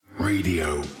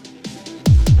Radio.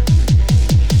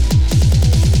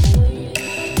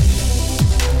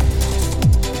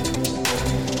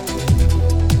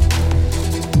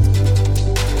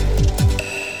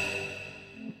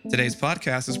 Today's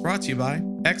podcast is brought to you by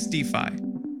XDeFi,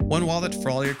 one wallet for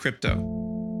all your crypto.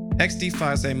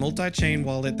 XDeFi is a multi-chain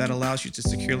wallet that allows you to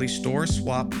securely store,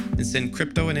 swap, and send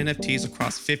crypto and NFTs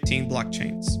across 15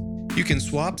 blockchains. You can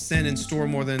swap, send, and store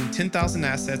more than 10,000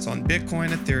 assets on Bitcoin,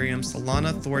 Ethereum,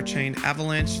 Solana, Thorchain,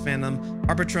 Avalanche, Phantom,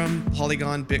 Arbitrum,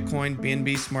 Polygon, Bitcoin,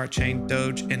 BNB Smart Chain,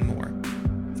 Doge, and more.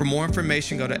 For more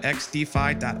information, go to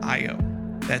xdefi.io.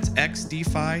 That's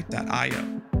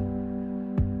xdefi.io.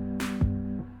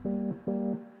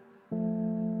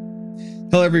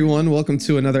 Hello, everyone. Welcome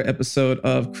to another episode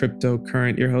of Crypto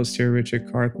Current. Your host here,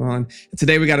 Richard Carthon.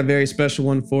 Today, we got a very special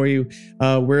one for you.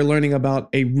 We're learning about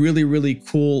a really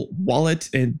cool wallet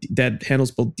and that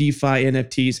handles both DeFi,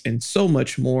 NFTs, and so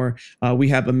much more. We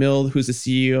have Emil, who's the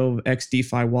CEO of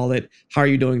XDeFi Wallet. How are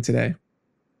you doing today?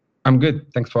 I'm good.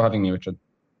 Thanks for having me, Richard.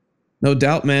 No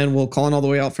doubt, man. Well, calling all the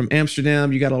way out from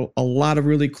Amsterdam, you got a lot of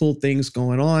really cool things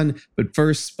going on. But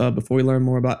first, before we learn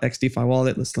more about XDeFi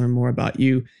Wallet, let's learn more about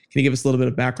you. Can you give us a little bit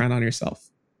of background on yourself?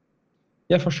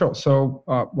 Yeah, for sure. So,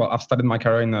 I've started my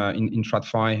career in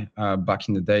TradFi back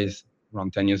in the days,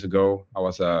 around 10 years ago. I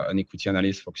was an equity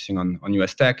analyst focusing on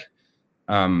US tech.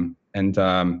 In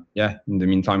the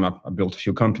meantime, I built a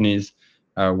few companies,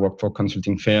 worked for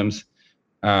consulting firms,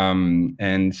 and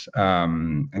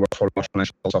worked for large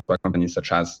financial software companies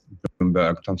such as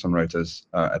Bloomberg, Thomson Reuters,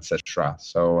 etc.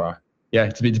 So,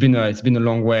 it's been a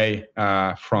long way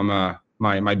from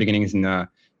my beginnings in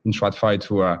TradFi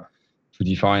to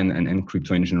DeFi and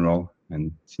crypto in general.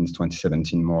 And since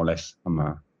 2017, more or less,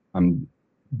 I'm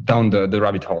down the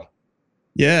rabbit hole.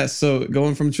 Yeah, so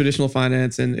going from traditional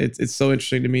finance, and it's so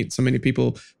interesting to meet so many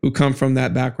people who come from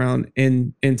that background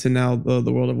into now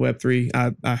the world of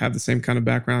Web3. I have the same kind of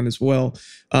background as well.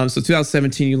 So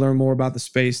 2017, you learned more about the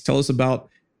space. Tell us about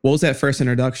what was that first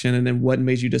introduction, and then what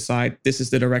made you decide this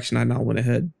is the direction I now want to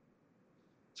head?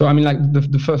 So,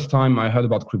 the first time I heard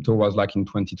about crypto was like in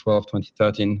 2012,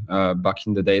 2013, back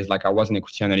in the days, like I was an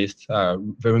equity analyst,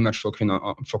 very much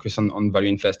focused on value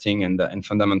investing and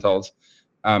fundamentals.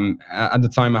 At the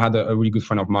time, I had a really good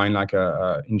friend of mine, like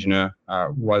an engineer,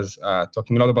 was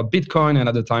talking a lot about Bitcoin. And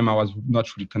at the time, I was not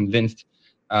really convinced.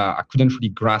 I couldn't really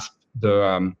grasp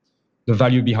the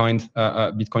value behind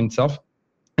Bitcoin itself.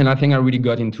 And I think I really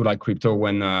got into like crypto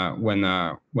when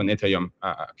Ethereum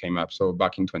came up. So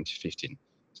back in 2015.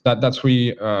 So that's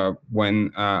really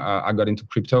when I got into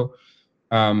crypto.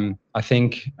 I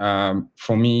think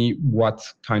for me, what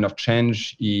kind of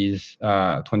changed is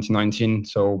 2019.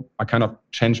 So I kind of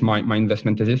changed my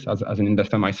investment thesis as an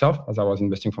investor myself, as I was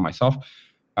investing for myself.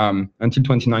 Until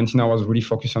 2019, I was really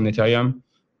focused on Ethereum.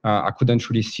 I couldn't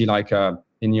really see like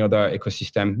any other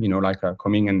ecosystem,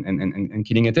 coming and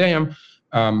killing Ethereum.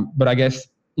 But I guess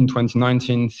in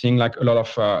 2019, seeing like a lot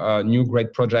of new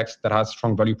great projects that has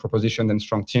strong value proposition and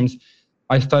strong teams,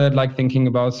 I started like thinking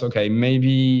about, okay,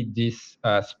 maybe this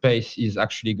space is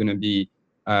actually going to be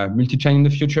multi-chain in the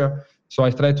future. So I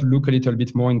started to look a little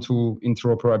bit more into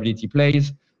interoperability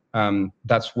plays.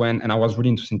 That's when, and I was really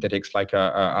into synthetics, like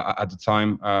at the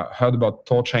time, heard about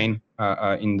Thorchain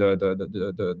in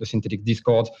the synthetic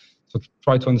Discord. So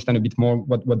try to understand a bit more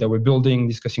what they were building,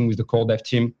 discussing with the core dev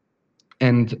team,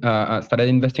 and started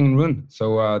investing in Rune.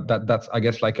 So that's I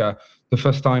guess like the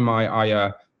first time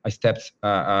I stepped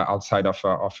outside of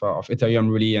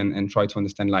Ethereum really and tried to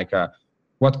understand like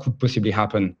what could possibly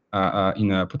happen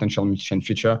in a potential multi-chain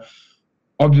future.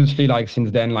 Obviously, like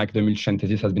since then, like the multi-chain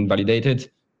thesis has been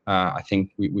validated. I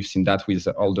think we've seen that with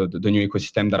all the new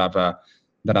ecosystem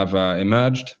that have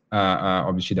emerged.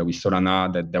 Obviously, there was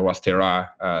Solana, there was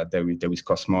Terra, there was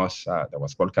Cosmos, there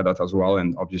was Polkadot as well,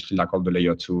 and obviously like all the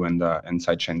layer 2 and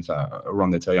sidechains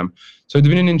around Ethereum. So it's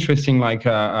been an interesting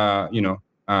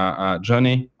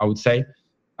journey, I would say.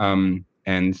 I'll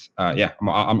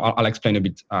explain a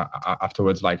bit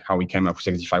afterwards, like how we came up with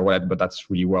XDeFi Wallet, but that's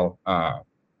really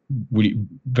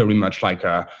very much like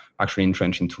actually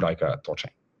entrenched into like Thorchain.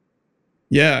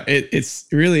 Yeah, it's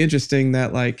really interesting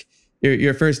that like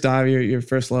your first dive, your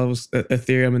first love was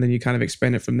Ethereum, and then you kind of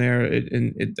expand it from there.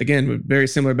 Again, very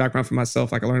similar background for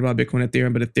myself. Like I learned about Bitcoin,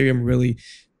 Ethereum, but Ethereum really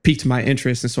piqued my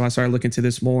interest. And so I started looking into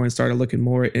this more and started looking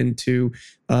more into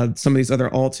some of these other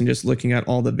alts and just looking at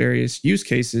all the various use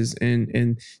cases, and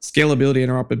scalability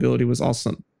and interoperability was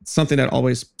also something that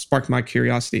always sparked my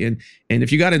curiosity. And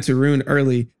if you got into Rune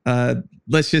early,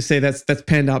 let's just say that's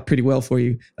panned out pretty well for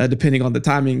you, depending on the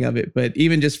timing of it. But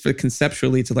even just for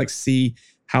conceptually to like see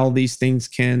how these things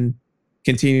can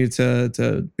continue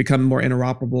to become more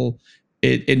interoperable,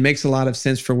 it makes a lot of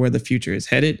sense for where the future is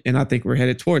headed. And I think we're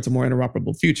headed towards a more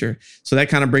interoperable future. So that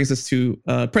kind of brings us to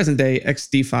present day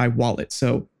XDeFi wallet.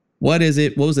 So what is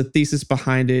it? What was the thesis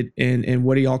behind it? And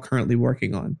what are y'all currently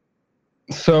working on?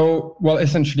 So, well,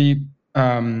 essentially,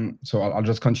 so I'll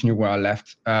just continue where I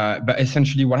left. But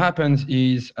essentially, what happens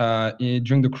is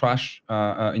during the crash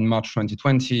in March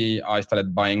 2020, I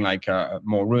started buying like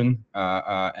more Rune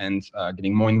and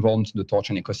getting more involved into the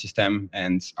Thorchain ecosystem.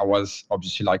 And I was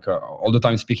obviously like all the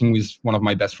time speaking with one of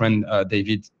my best friends,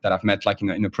 David, that I've met like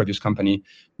in a previous company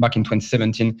back in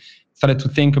 2017. Started to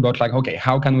think about like, okay,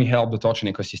 how can we help the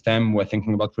Thorchain ecosystem? We're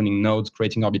thinking about running nodes,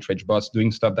 creating arbitrage bots,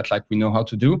 doing stuff that like we know how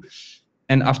to do.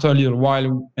 And after a little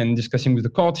while and discussing with the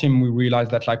core team, we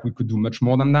realized that like we could do much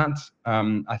more than that.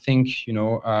 I think,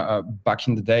 back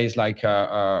in the days, like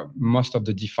most of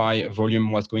the DeFi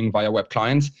volume was going via web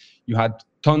clients. You had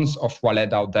tons of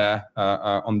wallet out there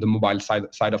on the mobile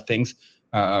side of things,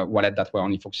 wallet that were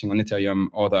only focusing on Ethereum,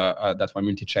 or that were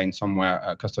multi-chain,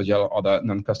 somewhere custodial or the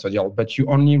non-custodial. But you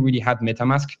only really had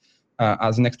MetaMask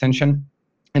as an extension.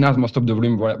 And as most of the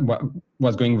volume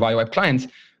was going via web clients,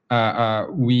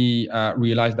 we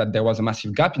realized that there was a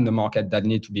massive gap in the market that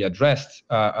needed to be addressed,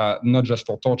 not just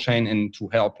for Thorchain and to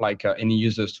help like any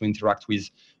users to interact with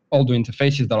all the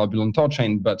interfaces that are built on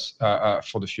Thorchain, but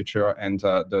for the future and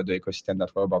the ecosystem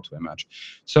that we're about to emerge.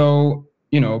 So,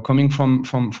 coming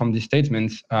from these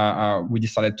statements, we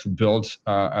decided to build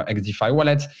XDeFi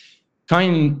wallets,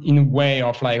 kind in a way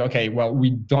of like, okay, well,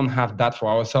 we don't have that for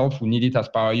ourselves. We need it as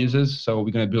power users, so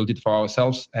we're going to build it for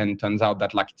ourselves. And turns out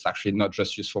that like it's actually not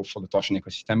just useful for the Thorchain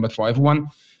ecosystem, but for everyone.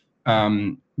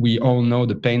 We all know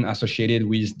the pain associated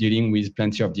with dealing with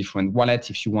plenty of different wallets.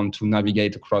 If you want to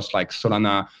navigate across like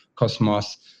Solana,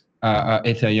 Cosmos,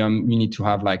 Ethereum, you need to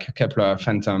have like Keplr,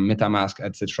 Phantom, MetaMask,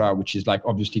 etc., which is like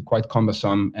obviously quite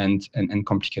cumbersome and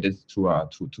complicated to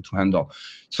handle.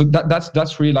 So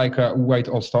that's really like where it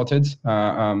all started.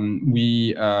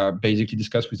 We basically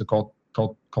discussed with the core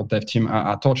dev team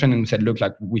at Thorchain, and we said, look,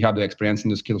 like we have the experience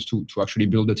and the skills to actually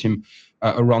build a team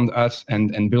around us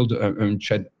and build a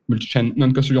multi-chain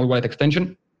non-custodial wallet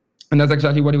extension. And that's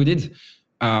exactly what we did.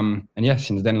 And yeah,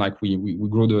 since then, like we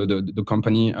grew the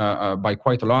company by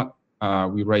quite a lot.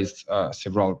 We raised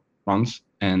several rounds,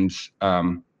 and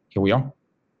here we are.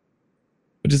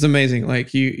 Which is amazing.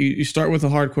 Like you start with a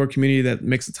hardcore community that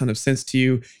makes a ton of sense to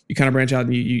you. You kind of branch out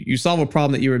and you solve a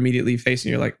problem that you were immediately facing.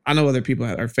 You're like, I know other people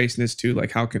are facing this too.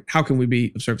 Like how can we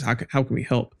be of service? How can we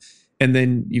help? And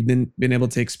then you've been able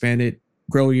to expand it,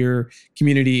 grow your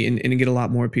community and get a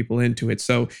lot more people into it.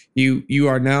 So you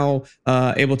are now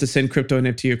able to send crypto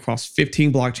NFT across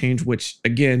 15 blockchains, which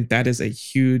again, that is a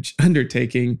huge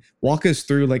undertaking. Walk us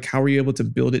through like how are you able to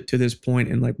build it to this point,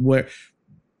 and like what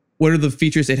are the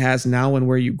features it has now and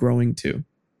where are you growing to?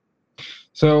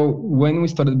 So when we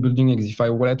started building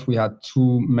XDeFi wallet, we had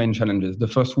two main challenges. The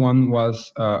first one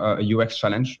was a UX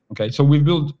challenge. Okay, so we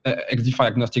built XDeFi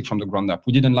agnostic from the ground up.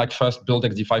 We didn't like first build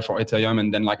XDeFi for Ethereum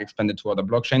and then like expand it to other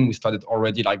blockchain. We started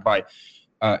already like by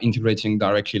integrating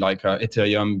directly like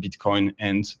Ethereum, Bitcoin,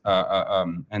 and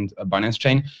Binance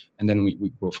Chain, and then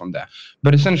we grow from there.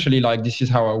 But essentially, like this is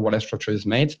how our wallet structure is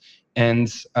made. And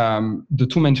the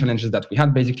two main challenges that we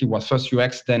had basically was first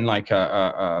UX, then like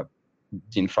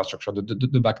the infrastructure,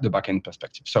 the back-end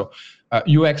perspective. So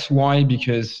UX, why?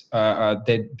 Because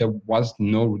there was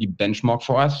no really benchmark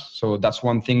for us. So that's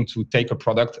one thing, to take a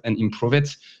product and improve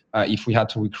it. If we had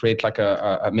to recreate like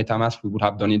a MetaMask, we would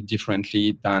have done it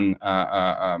differently than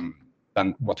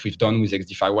what we've done with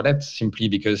XDeFi Wallet, simply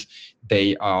because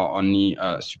they are only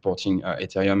supporting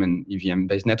Ethereum and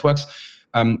EVM-based networks.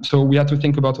 So we had to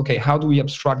think about, okay, how do we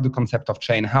abstract the concept of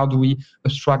chain? How do we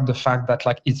abstract the fact that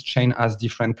like each chain has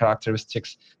different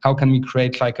characteristics? How can we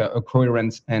create like a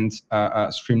coherent and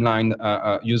streamlined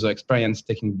user experience,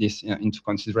 taking this into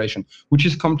consideration, which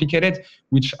is complicated,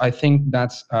 which I think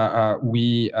that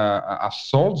we have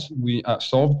solved. We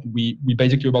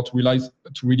basically about to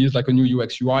release like a new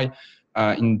UX UI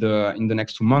in the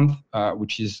next 2 months,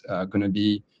 which is going to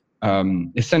be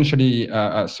essentially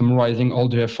summarizing all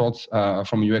the efforts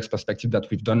from a UX perspective that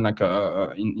we've done like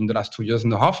in the last 2.5 years,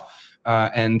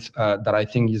 and that I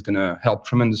think is going to help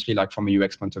tremendously like from a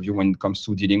UX point of view when it comes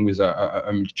to dealing with a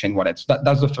multi-chain wallet. So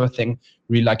that's the first thing,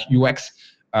 really, like UX.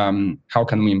 How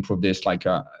can we improve this? Like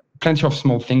plenty of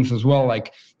small things as well,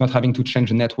 like not having to change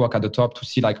the network at the top to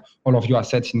see like all of your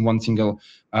assets in one single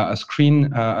screen,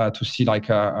 to see like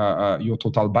your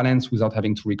total balance without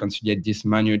having to reconcile this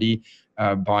manually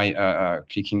by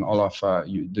clicking all of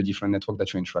the different network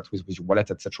that you interact with your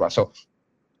wallet, etc. So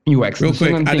UX. Real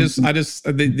quick, I just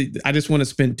want to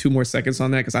spend 2 more seconds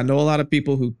on that because I know a lot of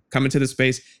people who come into the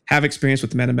space have experience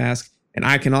with MetaMask, and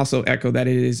I can also echo that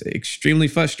it is extremely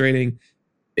frustrating,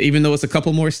 even though it's a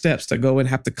couple more steps to go and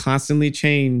have to constantly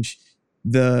change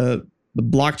the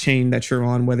blockchain that you're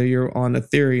on, whether you're on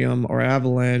Ethereum or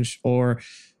Avalanche or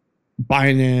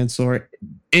Binance or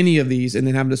any of these, and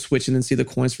then having to switch and then see the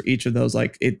coins for each of those.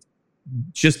 Like it,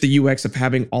 just the UX of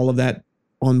having all of that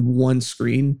on one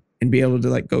screen and be able to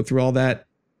like go through all that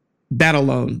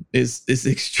alone is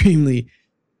extremely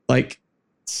like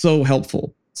so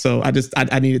helpful. So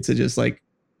I needed to just like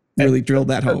really drill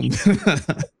that home.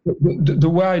 The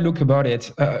way I look about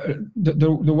it,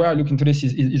 the way I look into this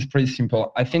is pretty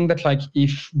simple. I think that like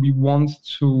if we want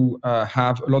to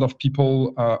have a lot of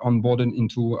people onboarded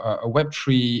into a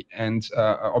Web3, and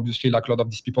obviously like a lot of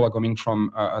these people are coming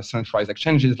from centralized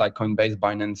exchanges like Coinbase,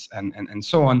 Binance, and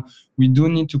so on, we do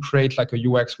need to create like a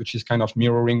UX which is kind of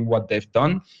mirroring what they've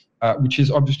done. Which is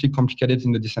obviously complicated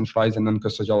in the decentralized and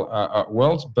non-custodial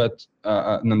world, but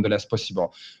nonetheless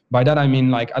possible. By that I mean,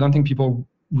 like, I don't think people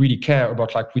really care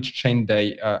about like which chain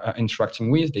they are interacting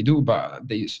with. They do, but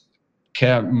they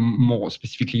care more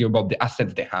specifically about the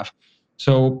assets they have.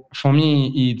 So for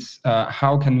me, it's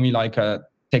how can we like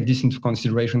take this into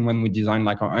consideration when we design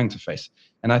like our interface?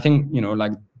 And I think, you know,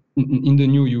 like in the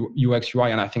new UX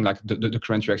UI, and I think like the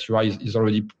current UX UI is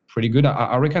already pretty good,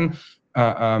 I reckon.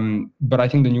 But I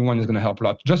think the new one is going to help a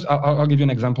lot. Just I'll give you an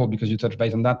example because you touched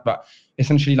base on that. But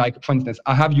essentially, like for instance,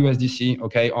 I have USDC,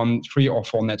 okay, on 3 or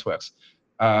 4 networks.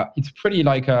 It's pretty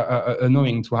like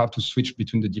annoying to have to switch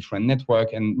between the different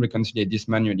network and reconcile this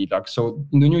manually. Like, so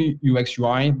in the new UX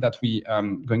UI that we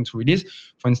going to release,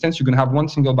 for instance, you're going to have one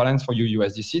single balance for your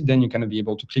USDC. Then you're going to be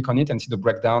able to click on it and see the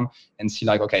breakdown and see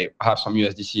like, okay, I have some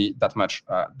USDC that much.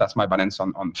 That's my balance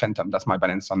on Phantom. That's my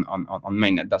balance on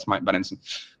mainnet. That's my balance.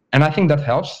 And I think that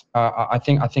helps. I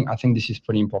think this is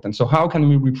pretty important. So how can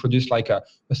we reproduce like a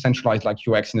centralized like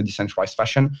UX in a decentralized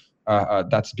fashion?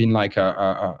 That's been like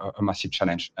a massive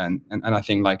challenge, and I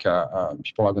think like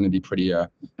people are going to be pretty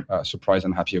surprised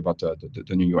and happy about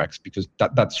the new UX, because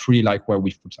that's really like where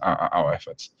we've put our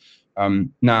efforts.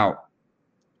 Now,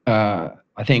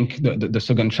 I think the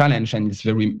second challenge, and it's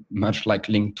very much like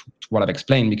linked to what I've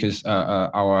explained, because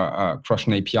our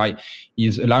cross-chain API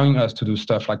is allowing us to do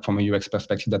stuff like from a UX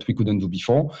perspective that we couldn't do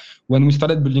before. When we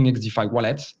started building XDeFi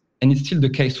wallets, and it's still the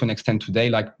case to an extent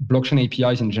today, like blockchain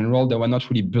APIs in general, they were not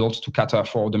really built to cater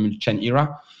for the multi-chain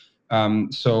era.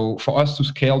 So for us to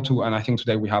scale to, and I think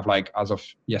today we have like, as of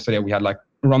yesterday, we had like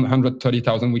around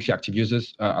 130,000 weekly active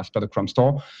users as per the Chrome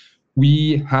store.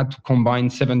 We had to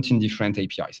combine 17 different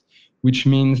APIs, which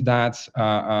means that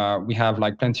we have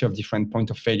like plenty of different point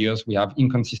of failures. We have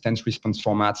inconsistent response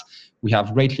formats. We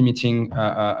have rate limiting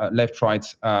left, right,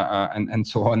 and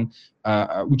so on,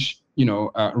 which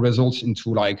results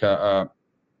into like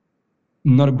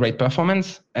not a great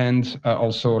performance, and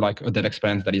also like a dev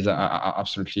experience that is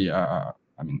absolutely,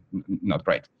 not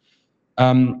great.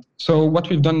 So what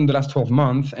we've done in the last 12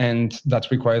 months, and that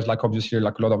requires like obviously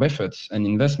like a lot of efforts and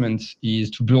investments, is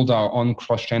to build our own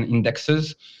cross-chain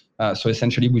indexes. So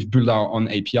essentially, we've built our own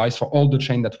APIs for all the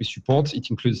chain that we support.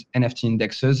 It includes NFT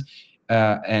indexes,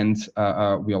 and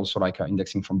we also like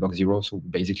indexing from block zero. So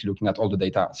basically looking at all the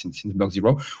data since block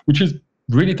zero, which is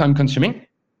really time consuming.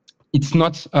 It's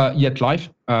not yet live.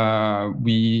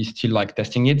 We still like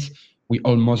testing it. We're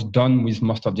almost done with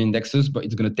most of the indexes, but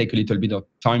it's going to take a little bit of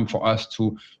time for us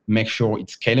to make sure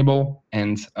it's scalable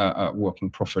and working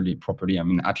properly. I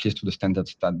mean, at least to the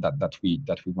standards that we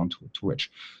want to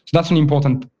reach. So that's an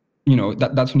important,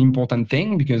 that's an important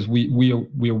thing, because we're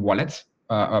a wallet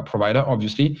provider,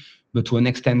 obviously, but to an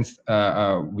extent,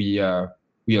 we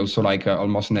also like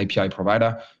almost an API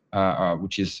provider.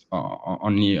 Which is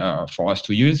only for us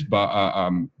to use,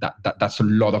 but that's a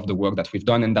lot of the work that we've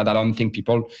done, and that I don't think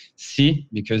people see,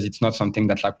 because it's not something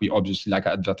that like we obviously like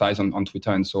advertise on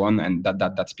Twitter and so on, and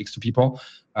that speaks to people.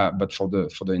 But for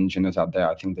the engineers out there,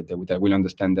 I think that they will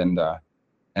understand and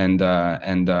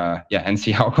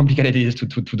see how complicated it is to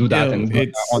do that.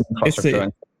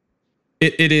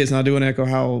 It is, and I do want to echo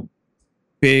how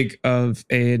big of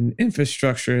an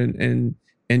infrastructure and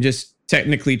just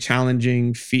technically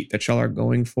challenging feat that y'all are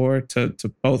going for to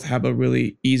both have a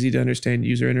really easy to understand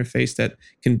user interface that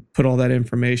can put all that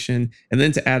information, and then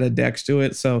to add a DEX to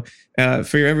it. So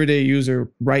for your everyday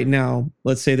user right now,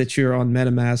 let's say that you're on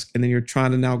MetaMask and then you're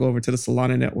trying to now go over to the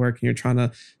Solana network and you're trying to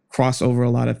cross over a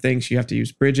lot of things. You have to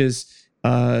use bridges.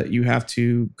 You have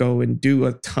to go and do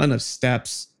a ton of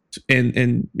steps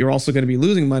and you're also going to be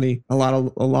losing money a lot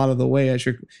of the way as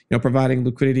you're providing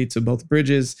liquidity to both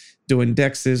bridges, doing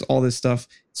dexes, all this stuff.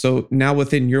 So now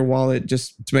within your wallet,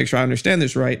 just to make sure I understand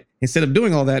this right, instead of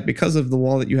doing all that, because of the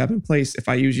wallet you have in place, if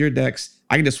I use your dex,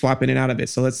 I can just swap in and out of it.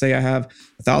 So let's say I have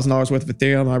 $1,000 worth of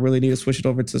Ethereum, I really need to switch it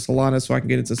over to Solana so I can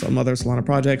get into some other Solana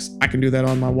projects. I can do that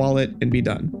on my wallet and be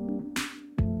done.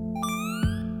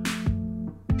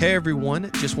 Hey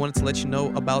everyone, just wanted to let you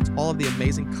know about all of the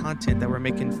amazing content that we're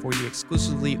making for you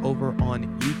exclusively over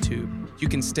on YouTube. You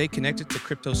can stay connected to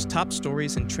crypto's top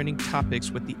stories and trending topics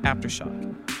with the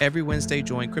Aftershock. Every Wednesday,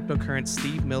 join cryptocurrent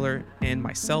Steve Miller and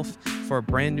myself for a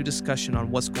brand new discussion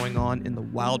on what's going on in the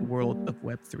wild world of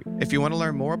Web3. If you want to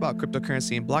learn more about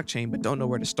cryptocurrency and blockchain but don't know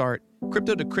where to start,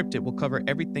 Crypto Decrypted will cover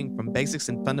everything from basics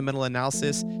and fundamental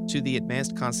analysis to the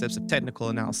advanced concepts of technical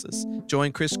analysis.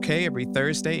 Join Chris K every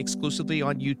Thursday exclusively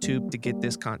on YouTube to get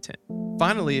this content.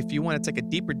 Finally, if you want to take a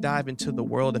deeper dive into the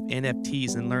world of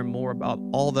NFTs and learn more about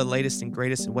all the latest and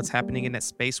greatest and what's happening in that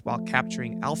space while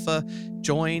capturing alpha,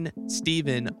 join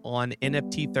Steven on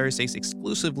NFT Thursdays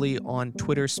exclusively on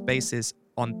Twitter Spaces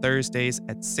on Thursdays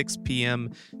at 6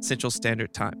 p.m. Central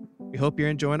Standard Time. We hope you're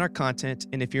enjoying our content,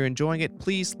 and if you're enjoying it,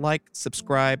 please like,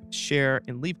 subscribe, share,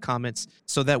 and leave comments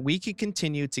so that we can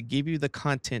continue to give you the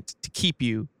content to keep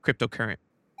you cryptocurrent.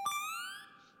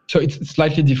 So it's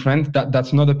slightly different.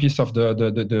 That's not a piece of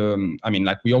I mean,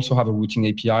 like we also have a routing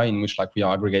API in which like we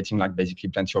are aggregating like basically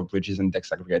plenty of bridges and DEX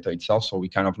aggregator itself. So we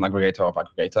kind of an aggregator of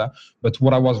aggregator. But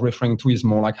what I was referring to is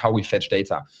more like how we fetch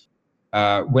data.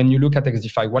 When you look at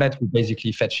XDeFi Wallet, we're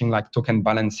basically fetching like token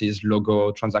balances,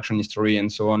 logo, transaction history,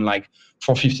 and so on, like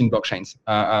for 15 blockchains.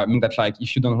 I mean that like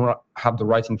if you don't have the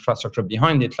right infrastructure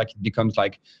behind it, like it becomes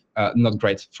like not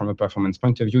great from a performance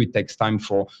point of view. It takes time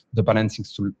for the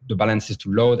balances to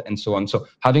load and so on. So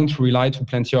having to rely to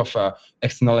plenty of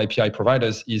external API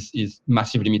providers is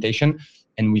massive limitation.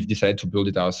 And we've decided to build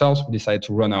it ourselves. We decided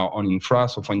to run our own infra.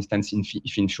 So for instance,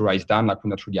 if Infura is down, like we're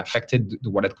not really affected, the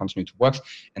wallet continues to work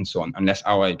and so on, unless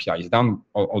our API is down,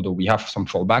 although we have some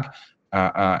fallback.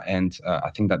 And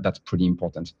I think that's pretty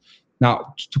important.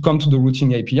 Now, to come to the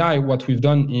routing API, what we've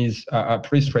done is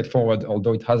pretty straightforward,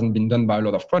 although it hasn't been done by a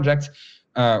lot of projects.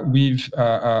 We've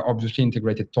obviously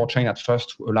integrated Thorchain at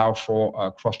first to allow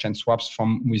for cross-chain swaps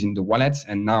from within the wallet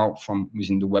and now from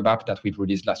within the web app that we've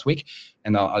released last week.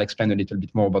 And I'll explain a little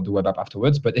bit more about the web app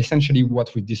afterwards. But essentially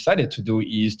what we decided to do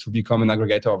is to become an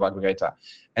aggregator of aggregator.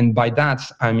 And by that,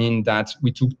 I mean that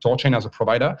we took Thorchain as a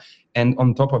provider. And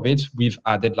on top of it, we've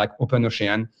added like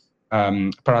OpenOcean,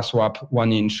 Paraswap,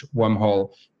 1inch,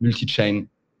 Wormhole, Multichain,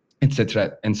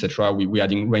 etc., etc. We're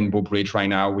adding Rainbow Bridge right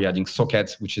now. We're adding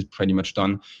Socket, which is pretty much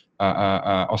done,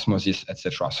 Osmosis,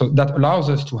 etc. So that allows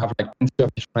us to have like plenty of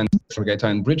different aggregator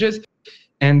and bridges,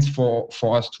 and for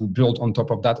us to build on top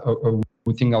of that a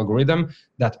routing algorithm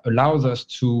that allows us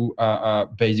to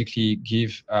basically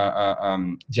give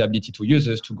the ability to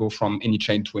users to go from any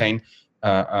chain to chain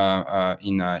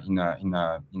in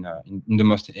the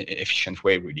most efficient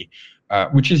way, really,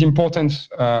 which is important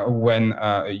when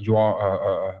you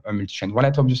are a multi-chain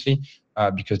wallet, obviously,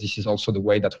 because this is also the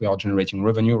way that we are generating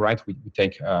revenue, right? We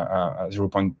take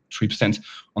 0.3%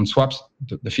 on swaps.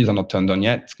 The fees are not turned on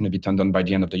yet. It's going to be turned on by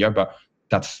the end of the year, but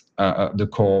that's the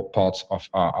core part of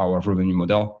our revenue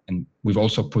model, and we've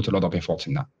also put a lot of effort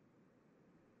in that.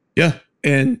 Yeah,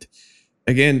 and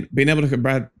again, being able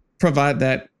to provide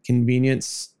that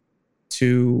convenience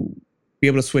to be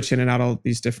able to switch in and out all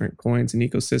these different coins and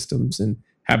ecosystems and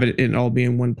have it all be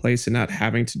in one place and not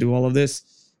having to do all of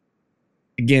this.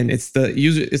 Again, it's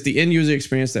the end user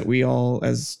experience that we all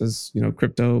as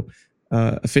crypto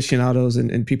aficionados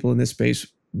and people in this space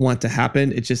want to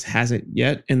happen. It just hasn't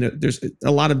yet. And there's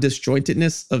a lot of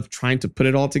disjointedness of trying to put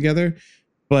it all together,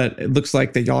 but it looks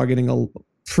like that y'all are getting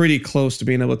pretty close to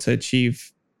being able to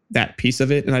achieve that piece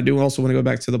of it. And I do also want to go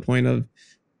back to the point of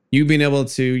you being able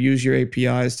to use your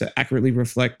APIs to accurately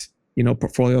reflect,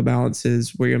 portfolio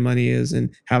balances, where your money is,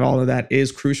 and have all of that is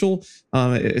crucial,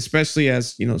 especially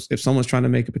as, if someone's trying to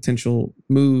make a potential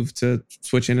move to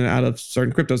switch in and out of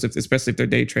certain cryptos, especially if they're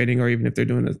day trading or even if they're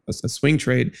doing a swing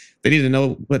trade, they need to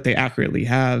know what they accurately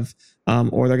have,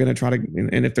 or they're going to try to,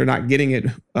 and if they're not getting it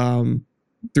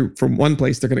from one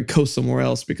place, they're going to go somewhere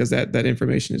else because that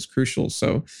information is crucial.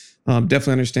 So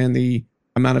definitely understand the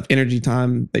amount of energy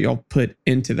time that y'all put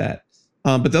into that.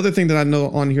 But the other thing that I know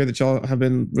on here that y'all have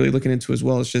been really looking into as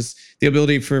well is just the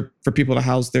ability for people to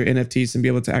house their NFTs and be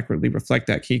able to accurately reflect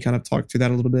that. Can you kind of talk to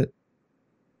that a little bit?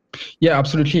 Yeah,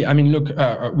 absolutely. I mean, look,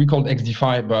 we called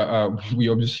XDeFi, but we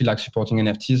obviously like supporting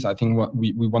NFTs. I think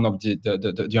we one of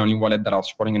the only wallet that are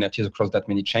supporting NFTs across that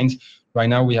many chains. Right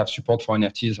now, we have support for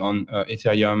NFTs on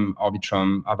Ethereum,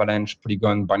 Arbitrum, Avalanche,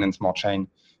 Polygon, Binance Smart Chain,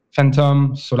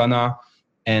 Phantom, Solana,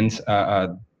 and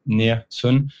Near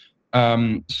soon.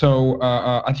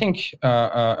 I think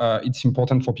it's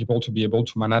important for people to be able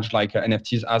to manage like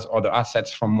NFTs as other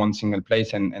assets from one single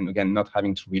place, and again, not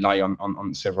having to rely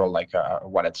on several like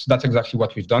wallets. That's exactly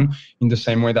what we've done in the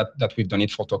same way that we've done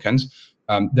it for tokens.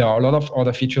 There are a lot of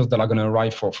other features that are going to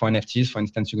arrive for NFTs. For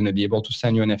instance, you're going to be able to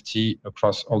send your NFT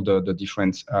across all the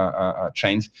different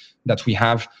chains that we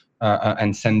have.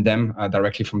 And send them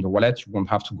directly from the wallet. You won't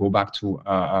have to go back to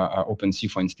OpenSea,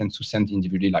 for instance, to send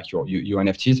individually like your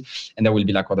NFTs. And there will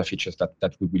be like other features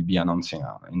that we will be announcing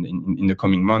in the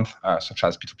coming month, such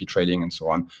as P2P trading and so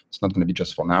on. It's not going to be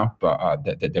just for now, but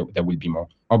there will be more.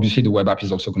 Obviously, the web app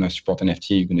is also going to support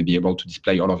NFT. You're going to be able to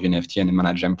display all of your NFT and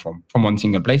manage them from one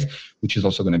single place, which is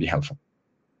also going to be helpful.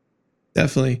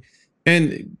 Definitely.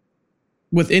 And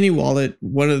with any wallet,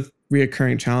 one of the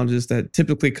reoccurring challenges that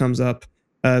typically comes up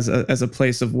as a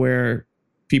place of where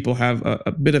people have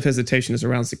a bit of hesitation is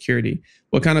around security.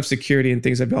 What kind of security and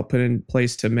things have y'all put in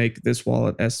place to make this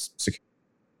wallet as secure?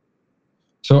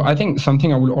 So I think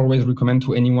something I will always recommend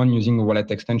to anyone using a wallet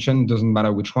extension, doesn't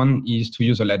matter which one, is to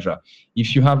use a ledger.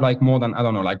 If you have like more than, I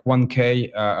don't know, like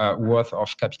 1K worth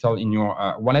of capital in your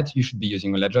wallet, you should be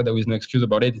using a ledger. There is no excuse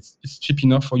about it. It's cheap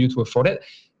enough for you to afford it.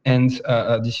 And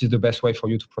this is the best way for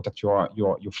you to protect your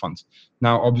funds.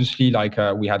 Now, obviously, like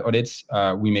we had audits,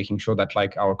 we're making sure that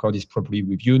like our code is properly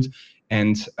reviewed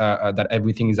and that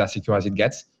everything is as secure as it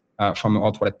gets from an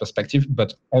hot wallet perspective.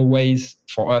 But always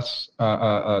for us,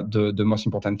 the most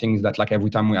important thing is that like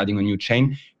every time we're adding a new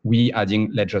chain, we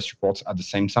adding ledger support at the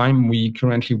same time. We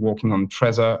currently working on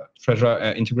Trezor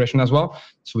integration as well,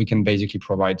 so we can basically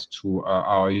provide to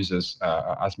our users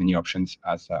as many options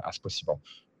as possible.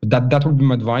 That would be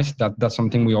my advice. That's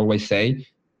something we always say.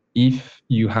 If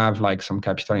you have like some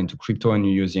capital into crypto and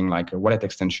you're using like a wallet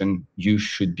extension, you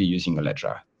should be using a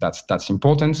ledger. That's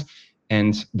important,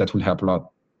 and that will help a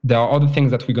lot. There are other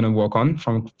things that we're going to work on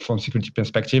from security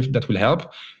perspective that will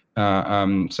help,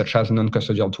 such as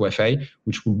non-custodial 2FA,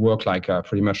 which will work like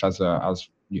pretty much as I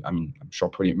mean, I'm sure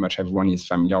pretty much everyone is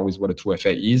familiar with what a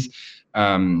 2FA is.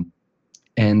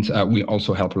 And we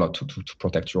also help a lot to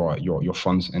protect your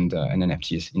funds and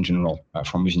NFTs in general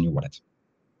from using your wallet.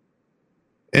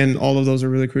 And all of those are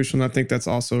really crucial. And I think that's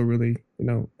also really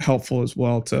helpful as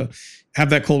well to have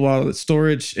that cold wallet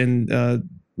storage and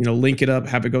link it up,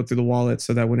 have it go through the wallet,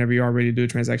 so that whenever you are ready to do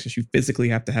transactions, you physically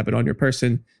have to have it on your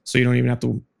person, so you don't even have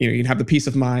to you can have the peace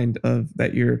of mind of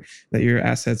that your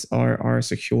assets are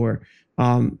secure.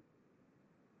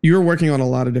 You're working on a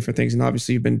lot of different things, and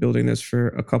obviously you've been building this for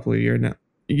a couple of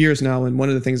years now. And one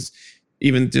of the things,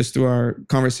 even just through our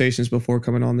conversations before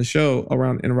coming on the show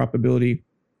around interoperability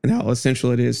and how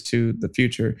essential it is to the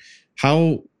future,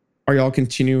 how are y'all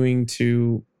continuing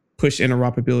to push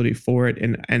interoperability forward,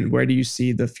 and where do you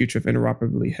see the future of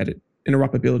interoperability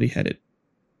headed?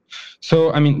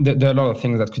 So, I mean, there are a lot of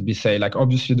things that could be said. Like,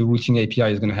 obviously, the routing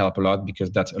API is going to help a lot, because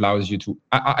that allows you to.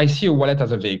 I see a wallet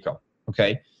as a vehicle.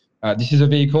 Okay. This is a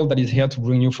vehicle that is here to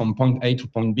bring you from point A to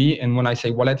point B. And when I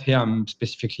say wallet here, I'm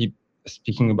specifically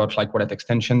speaking about like wallet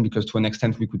extension, because to an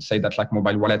extent we could say that like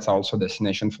mobile wallets are also a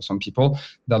destination for some people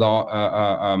that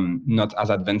are not as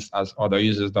advanced as other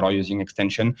users that are using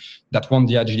extension, that want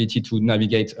the agility to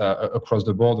navigate across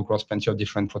the board, across plenty of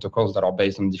different protocols that are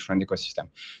based on different ecosystems.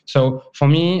 So for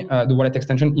me, the wallet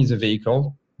extension is a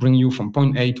vehicle, bring you from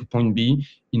point A to point B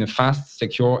in a fast,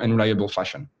 secure, and reliable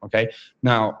fashion. Okay.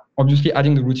 Now, obviously,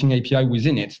 adding the routing API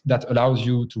within it, that allows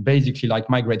you to basically like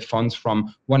migrate funds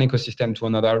from one ecosystem to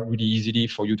another really easily,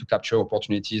 for you to capture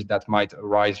opportunities that might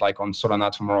arise like on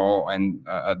Solana tomorrow and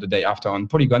the day after on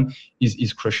Polygon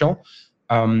is crucial.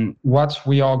 What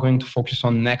we are going to focus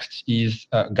on next is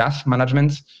gas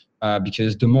management.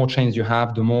 Because the more chains you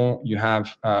have, the more you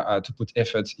have to put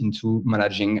efforts into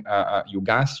managing your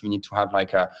gas. You need to have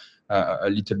like a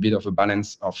little bit of a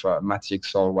balance of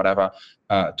Matic or whatever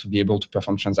to be able to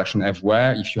perform transaction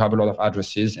everywhere. If you have a lot of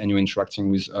addresses and you're interacting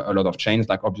with a lot of chains,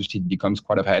 like obviously it becomes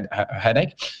quite a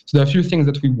headache. So there are a few things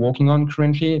that we're working on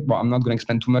currently, but I'm not going to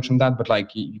expand too much on that, but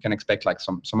like you can expect like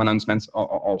some announcements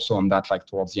also on that, like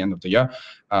towards the end of the year,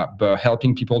 but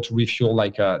helping people to refuel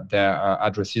like their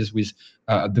addresses with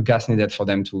the gas needed for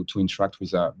them to interact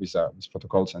with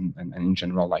protocols and in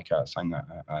general, like sign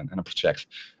an approach checks.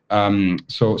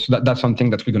 So that's something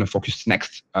that we're going to focus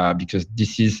next, because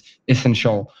this is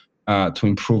essential to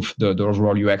improve the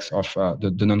overall UX of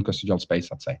the non-custodial space,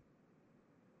 I'd say.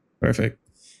 Perfect.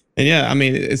 And yeah, I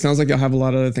mean, it sounds like you'll have a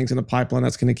lot of other things in the pipeline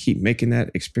that's going to keep making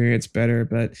that experience better.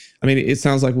 But I mean, it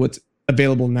sounds like what's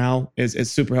available now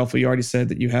is super helpful. You already said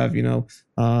that you have,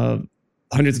 uh,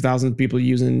 hundreds of thousands of people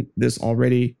using this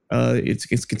already.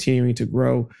 It's continuing to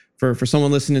grow. For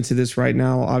someone listening to this right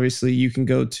now, obviously you can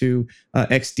go to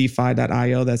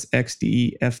xdefi.io. That's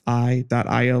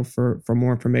xdefi.io for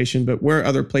more information. But where are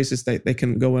other places that they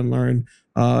can go and learn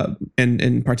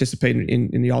and participate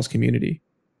in the y'all's community?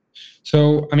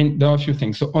 So, I mean, there are a few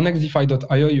things. So on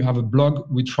xdefi.io, you have a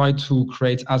blog. We try to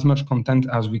create as much content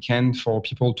as we can for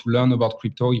people to learn about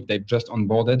crypto if they've just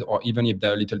onboarded, or even if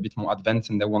they're a little bit more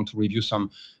advanced and they want to review some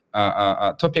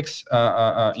topics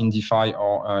in DeFi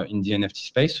or in the NFT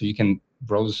space. So you can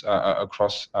browse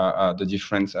across the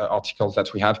different articles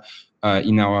that we have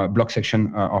in our blog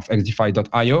section of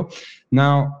xdefi.io.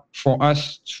 Now, for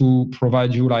us to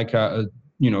provide you like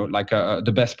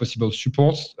the best possible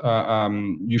support,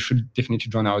 you should definitely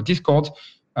join our Discord.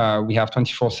 We have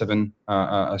 24/7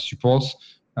 supports.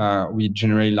 We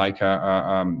generally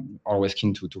always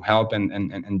keen to help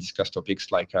and discuss topics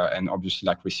and obviously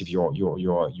receive your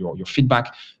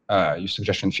feedback, your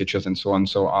suggestion features and so on.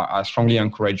 So I strongly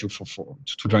encourage you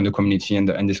to join the community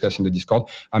and discuss in the Discord.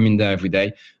 I'm in there every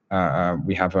day.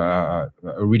 We have a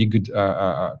really good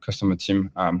customer team.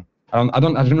 I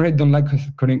generally don't like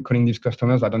calling these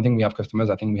customers. I don't think we have customers.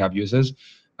 I think we have users,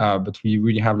 but we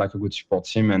really have a good support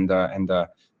team, and they're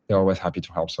always happy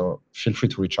to help. So feel free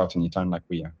to reach out anytime.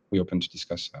 We open to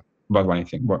discuss about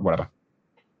anything, whatever.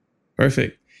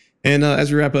 Perfect. And as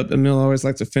we wrap up, Emil, I always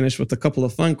like to finish with a couple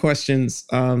of fun questions.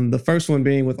 The first one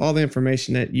being, with all the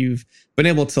information that you've been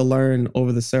able to learn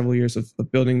over the several years of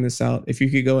building this out, if you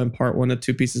could go impart one or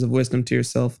two pieces of wisdom to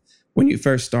yourself when you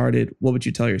first started, what would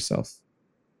you tell yourself?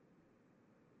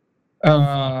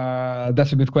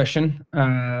 That's a good question.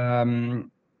 I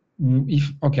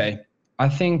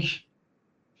think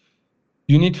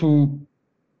you need to,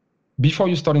 before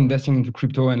you start investing into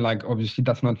crypto, and obviously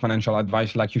that's not financial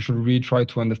advice, you should really try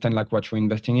to understand what you're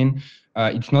investing in.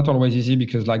 It's not always easy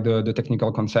because the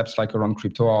technical concepts around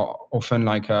crypto are often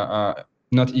not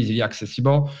easily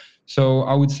accessible. So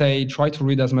I would say try to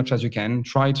read as much as you can.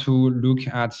 Try to look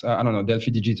at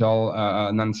Delphi Digital,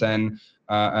 Nansen,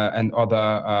 and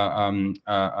other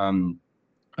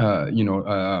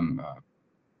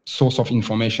source of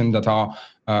information that are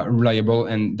reliable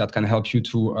and that can help you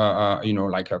to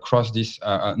cross this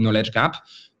knowledge gap.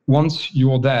 Once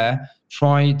you're there,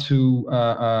 try to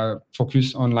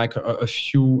focus on a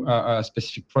few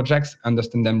specific projects,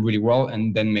 understand them really well,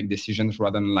 and then make decisions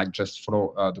rather than just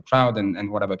follow the crowd and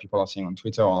whatever people are saying on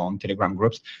Twitter or on Telegram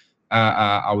groups.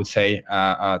 I would say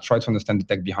try to understand the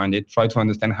tech behind it, try to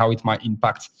understand how it might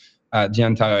impact the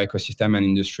entire ecosystem and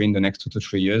industry in the next 2 to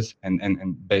 3 years,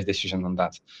 and base decisions on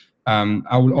that.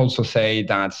 I will also say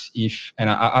that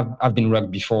I've been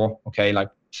rugged before,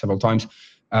 several times.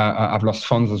 I've lost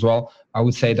funds as well. I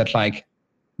would say that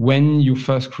when you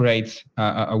first create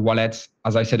a wallet,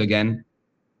 as I said again,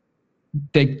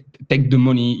 take the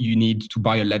money you need to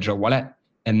buy a Ledger wallet,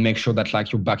 and make sure that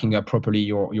you're backing up properly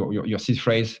your seed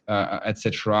phrase,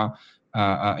 etc.,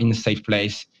 in a safe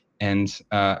place, and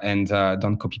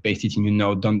don't copy paste it in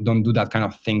don't do that kind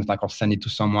of things or send it to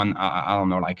someone. I don't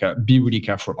know, be really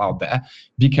careful out there.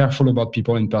 Be careful about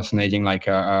people impersonating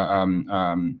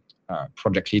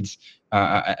project leads,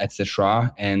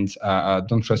 etc., and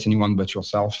don't trust anyone but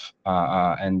yourself,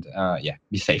 and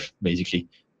be safe basically.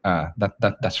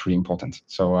 That's really important.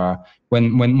 So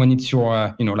when it's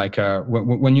your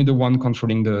when you're the one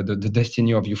controlling the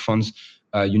destiny of your funds,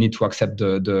 you need to accept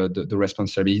the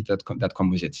responsibility that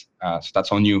come with it. So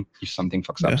that's on you if something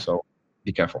fucks up. So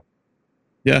be careful.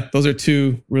 Yeah, those are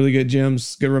two really good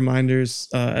gems, good reminders.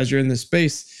 As you're in this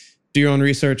space, do your own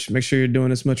research. Make sure you're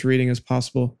doing as much reading as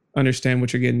possible. Understand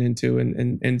what you're getting into,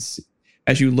 and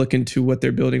as you look into what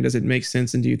they're building, does it make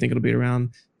sense, and do you think it'll be around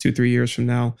 2-3 years from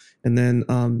now? And then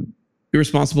be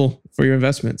responsible for your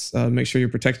investments. Make sure you're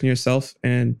protecting yourself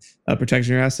and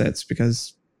protecting your assets,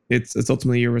 because it's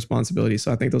ultimately your responsibility.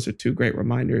 So I think those are two great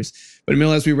reminders. But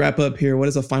Emil, as we wrap up here, what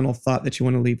is a final thought that you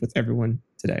want to leave with everyone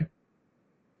today?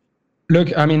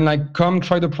 Look, I mean, come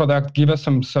try the product, give us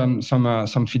some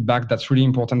feedback. That's really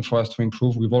important for us to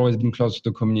improve. We've always been close to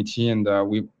the community, and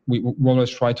we always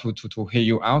try to hear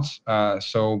you out.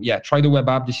 So yeah, try the web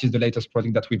app. This is the latest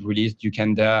product that we've released. You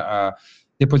can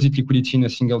deposit liquidity in a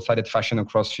single-sided fashion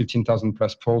across 15,000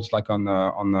 plus pools, on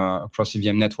across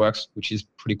EVM networks, which is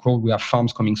pretty cool. We have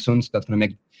farms coming soon, so that's going to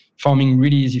make farming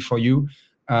really easy for you.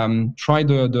 try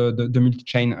the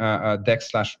multi-chain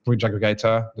DEX/bridge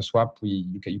aggregator, the swap.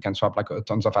 You can swap like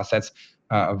tons of assets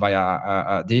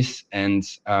via this, and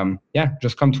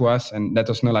just come to us and let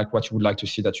us know like what you would like to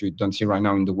see that you don't see right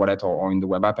now in the wallet or in the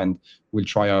web app, and we'll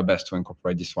try our best to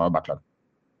incorporate this for our backlog.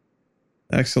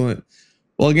 Excellent.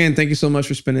 Well, again, thank you so much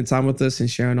for spending time with us and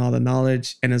sharing all the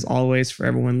knowledge. And as always, for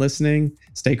everyone listening,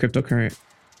 stay cryptocurrent.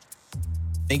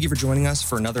 Thank you for joining us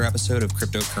for another episode of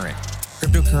Cryptocurrent.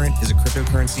 Cryptocurrent is a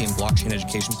cryptocurrency and blockchain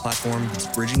education platform that's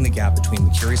bridging the gap between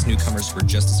the curious newcomers who are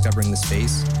just discovering the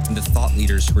space and the thought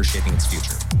leaders who are shaping its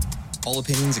future. All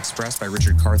opinions expressed by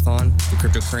Richard Carthon, the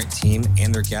Cryptocurrent team,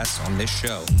 and their guests on this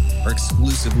show are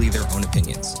exclusively their own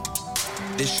opinions.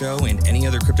 This show and any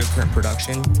other Cryptocurrent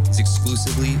production is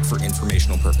exclusively for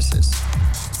informational purposes.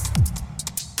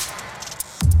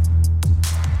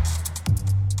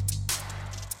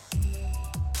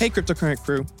 Hey, Cryptocurrent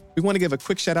crew. We want to give a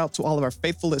quick shout out to all of our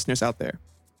faithful listeners out there.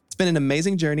 It's been an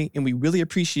amazing journey, and we really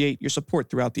appreciate your support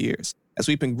throughout the years as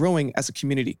we've been growing as a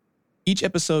community. Each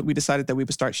episode, we decided that we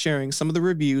would start sharing some of the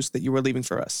reviews that you were leaving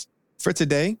for us. For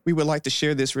today, we would like to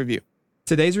share this review.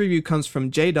 Today's review comes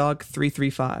from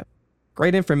JDog335.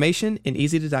 Great information and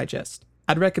easy to digest.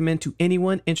 I'd recommend to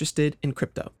anyone interested in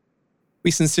crypto.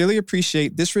 We sincerely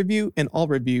appreciate this review and all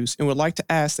reviews, and would like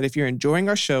to ask that if you're enjoying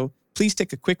our show, please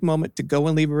take a quick moment to go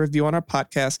and leave a review on our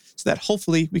podcast so that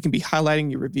hopefully we can be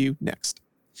highlighting your review next.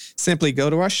 Simply go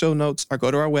to our show notes or go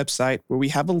to our website where we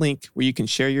have a link where you can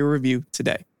share your review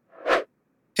today.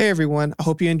 Hey everyone, I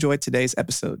hope you enjoyed today's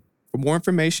episode. For more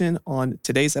information on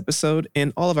today's episode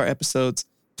and all of our episodes,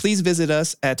 please visit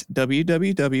us at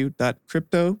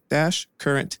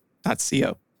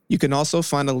www.crypto-current.co. You can also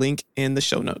find a link in the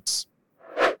show notes.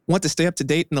 Want to stay up to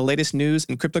date in the latest news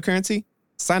in cryptocurrency?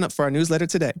 Sign up for our newsletter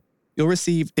today. You'll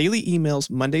receive daily emails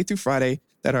Monday through Friday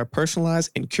that are personalized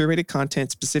and curated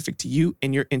content specific to you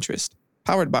and your interest,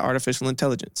 powered by artificial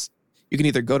intelligence. You can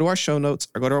either go to our show notes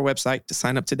or go to our website to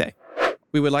sign up today.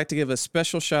 We would like to give a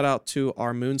special shout out to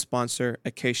our Moon sponsor,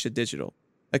 Acacia Digital.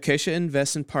 Acacia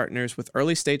invests in partners with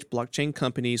early-stage blockchain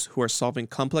companies who are solving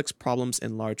complex problems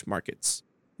in large markets.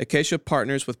 Acacia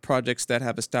partners with projects that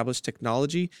have established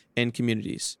technology and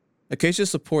communities. Acacia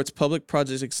supports public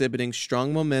projects exhibiting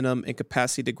strong momentum and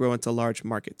capacity to grow into large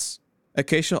markets.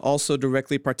 Acacia also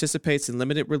directly participates in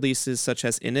limited releases such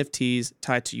as NFTs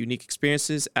tied to unique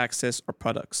experiences, access, or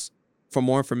products. For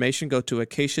more information, go to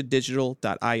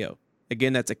acaciadigital.io.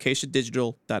 Again, that's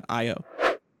acaciadigital.io.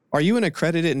 Are you an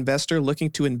accredited investor looking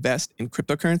to invest in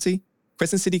cryptocurrency?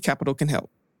 Crescent City Capital can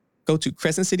help. Go to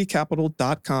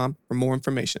crescentcitycapital.com for more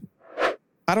information.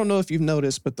 I don't know if you've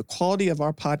noticed, but the quality of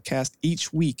our podcast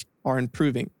each week are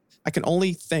improving. I can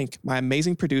only thank my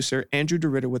amazing producer, Andrew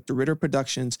DeRitter with DeRitter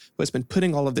Productions, who has been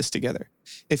putting all of this together.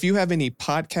 If you have any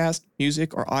podcast,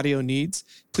 music, or audio needs,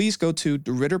 please go to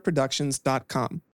DeRitterProductions.com.